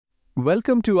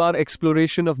Welcome to our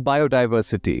exploration of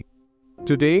biodiversity.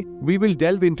 Today, we will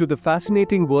delve into the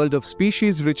fascinating world of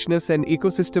species richness and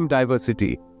ecosystem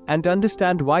diversity, and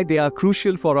understand why they are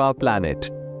crucial for our planet.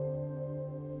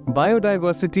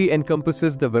 Biodiversity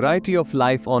encompasses the variety of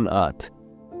life on Earth.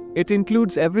 It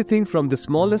includes everything from the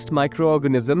smallest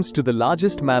microorganisms to the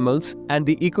largest mammals and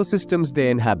the ecosystems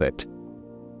they inhabit.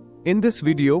 In this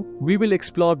video, we will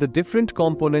explore the different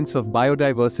components of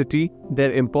biodiversity,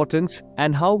 their importance,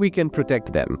 and how we can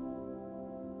protect them.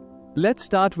 Let's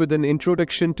start with an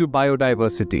introduction to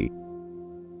biodiversity.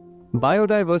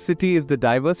 Biodiversity is the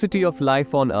diversity of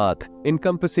life on Earth,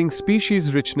 encompassing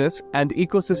species richness and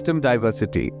ecosystem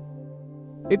diversity.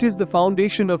 It is the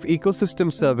foundation of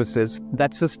ecosystem services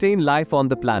that sustain life on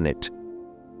the planet.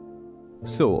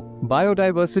 So,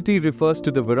 biodiversity refers to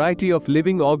the variety of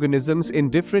living organisms in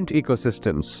different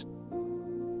ecosystems.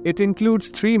 It includes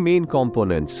three main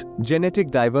components: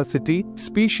 genetic diversity,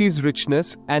 species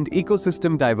richness, and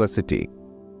ecosystem diversity.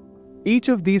 Each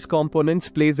of these components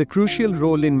plays a crucial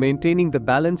role in maintaining the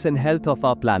balance and health of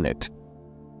our planet.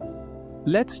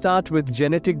 Let's start with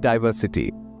genetic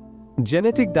diversity.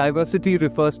 Genetic diversity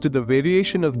refers to the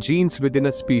variation of genes within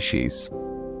a species.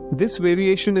 This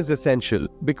variation is essential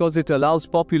because it allows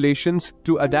populations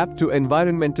to adapt to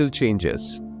environmental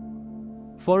changes.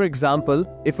 For example,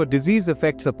 if a disease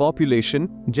affects a population,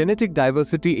 genetic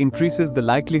diversity increases the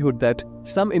likelihood that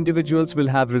some individuals will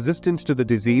have resistance to the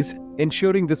disease,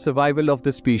 ensuring the survival of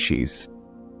the species.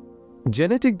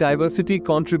 Genetic diversity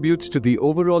contributes to the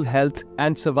overall health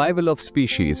and survival of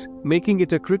species, making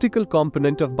it a critical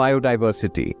component of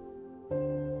biodiversity.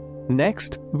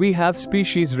 Next, we have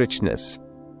species richness.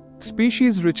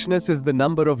 Species richness is the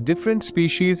number of different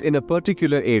species in a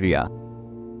particular area.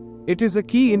 It is a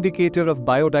key indicator of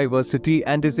biodiversity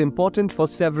and is important for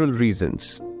several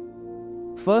reasons.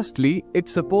 Firstly, it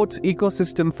supports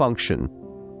ecosystem function.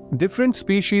 Different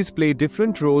species play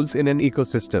different roles in an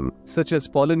ecosystem, such as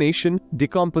pollination,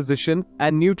 decomposition,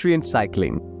 and nutrient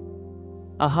cycling.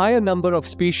 A higher number of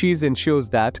species ensures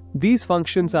that these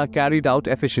functions are carried out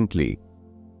efficiently.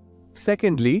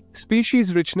 Secondly,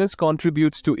 species richness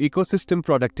contributes to ecosystem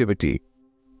productivity.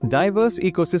 Diverse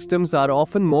ecosystems are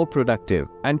often more productive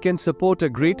and can support a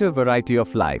greater variety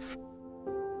of life.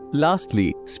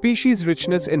 Lastly, species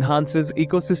richness enhances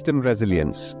ecosystem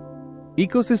resilience.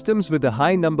 Ecosystems with a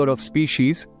high number of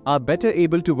species are better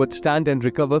able to withstand and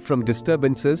recover from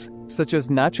disturbances, such as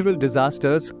natural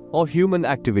disasters or human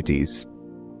activities.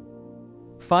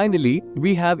 Finally,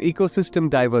 we have ecosystem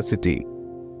diversity.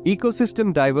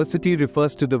 Ecosystem diversity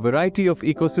refers to the variety of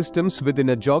ecosystems within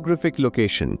a geographic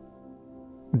location.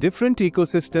 Different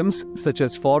ecosystems, such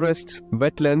as forests,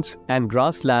 wetlands, and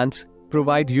grasslands,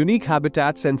 provide unique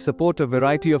habitats and support a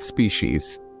variety of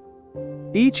species.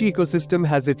 Each ecosystem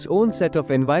has its own set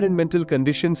of environmental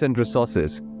conditions and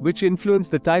resources, which influence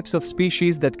the types of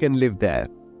species that can live there.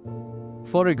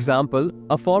 For example,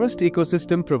 a forest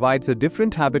ecosystem provides a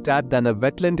different habitat than a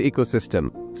wetland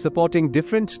ecosystem, supporting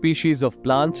different species of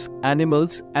plants,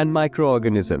 animals, and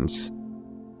microorganisms.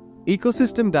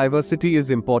 Ecosystem diversity is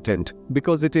important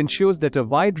because it ensures that a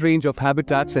wide range of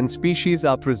habitats and species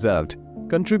are preserved,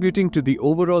 contributing to the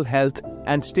overall health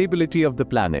and stability of the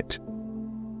planet.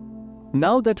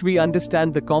 Now that we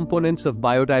understand the components of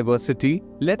biodiversity,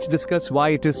 let's discuss why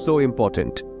it is so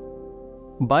important.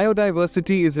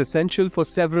 Biodiversity is essential for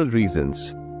several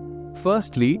reasons.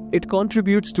 Firstly, it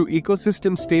contributes to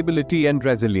ecosystem stability and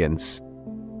resilience.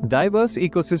 Diverse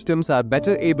ecosystems are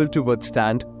better able to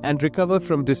withstand and recover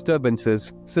from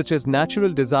disturbances, such as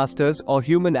natural disasters or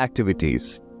human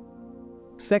activities.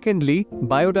 Secondly,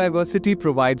 biodiversity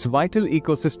provides vital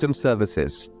ecosystem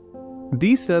services.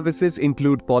 These services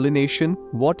include pollination,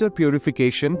 water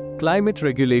purification, climate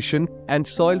regulation, and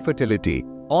soil fertility,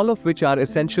 all of which are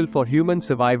essential for human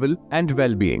survival and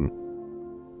well-being.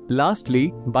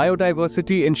 Lastly,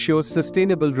 biodiversity ensures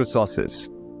sustainable resources.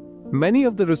 Many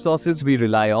of the resources we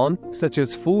rely on, such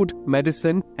as food,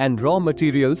 medicine, and raw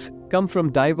materials, come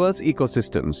from diverse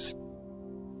ecosystems.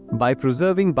 By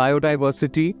preserving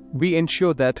biodiversity, we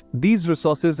ensure that these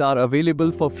resources are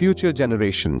available for future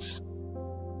generations.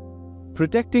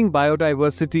 Protecting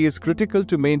biodiversity is critical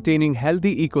to maintaining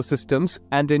healthy ecosystems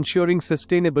and ensuring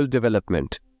sustainable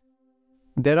development.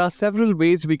 There are several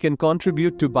ways we can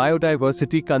contribute to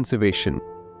biodiversity conservation.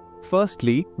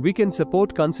 Firstly, we can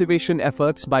support conservation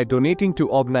efforts by donating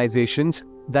to organizations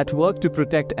that work to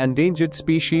protect endangered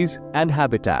species and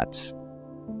habitats.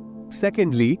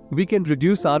 Secondly, we can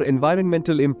reduce our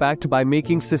environmental impact by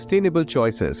making sustainable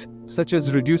choices, such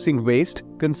as reducing waste,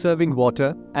 conserving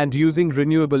water, and using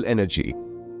renewable energy.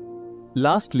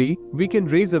 Lastly, we can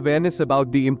raise awareness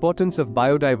about the importance of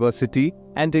biodiversity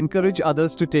and encourage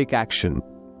others to take action.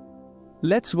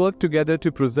 Let's work together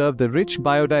to preserve the rich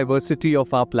biodiversity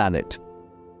of our planet.